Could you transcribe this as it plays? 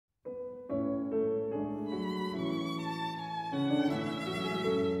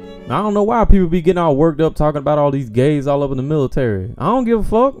I don't know why people be getting all worked up talking about all these gays all up in the military. I don't give a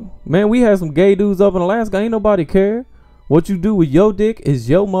fuck. Man, we had some gay dudes up in Alaska. Ain't nobody care. What you do with your dick is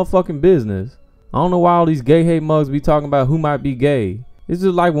your motherfucking business. I don't know why all these gay hate mugs be talking about who might be gay. It's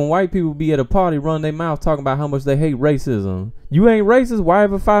just like when white people be at a party running their mouth talking about how much they hate racism. You ain't racist? Why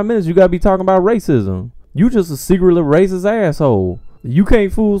every 5 minutes you gotta be talking about racism? You just a secretly racist asshole. You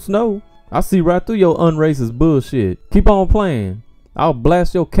can't fool Snow. I see right through your unracist bullshit. Keep on playing. I'll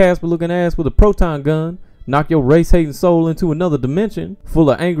blast your Casper looking ass with a proton gun. Knock your race hating soul into another dimension full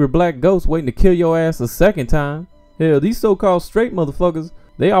of angry black ghosts waiting to kill your ass a second time. Hell, these so-called straight motherfuckers,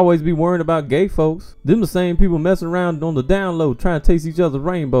 they always be worrying about gay folks. Them the same people messing around on the down low trying to taste each other's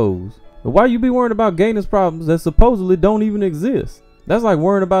rainbows. But why you be worrying about gayness problems that supposedly don't even exist? That's like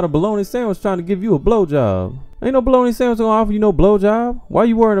worrying about a bologna sandwich trying to give you a blowjob. Ain't no bologna sandwich gonna offer you no blowjob. Why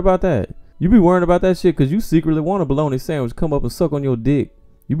you worrying about that? You be worrying about that shit cause you secretly want a bologna sandwich come up and suck on your dick.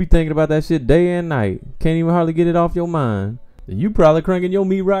 You be thinking about that shit day and night. Can't even hardly get it off your mind. And you probably cranking your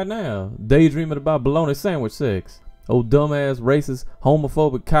meat right now, daydreaming about bologna sandwich sex. Old dumbass, racist,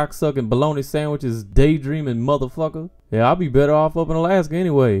 homophobic, cocksucking bologna sandwiches daydreaming motherfucker. Yeah, I'll be better off up in Alaska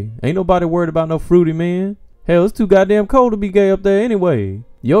anyway. Ain't nobody worried about no fruity man. Hell, it's too goddamn cold to be gay up there anyway.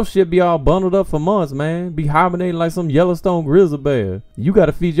 Your shit be all bundled up for months, man. Be hibernating like some Yellowstone grizzly bear. You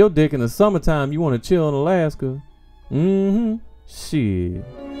gotta feed your dick in the summertime. You wanna chill in Alaska. Shit.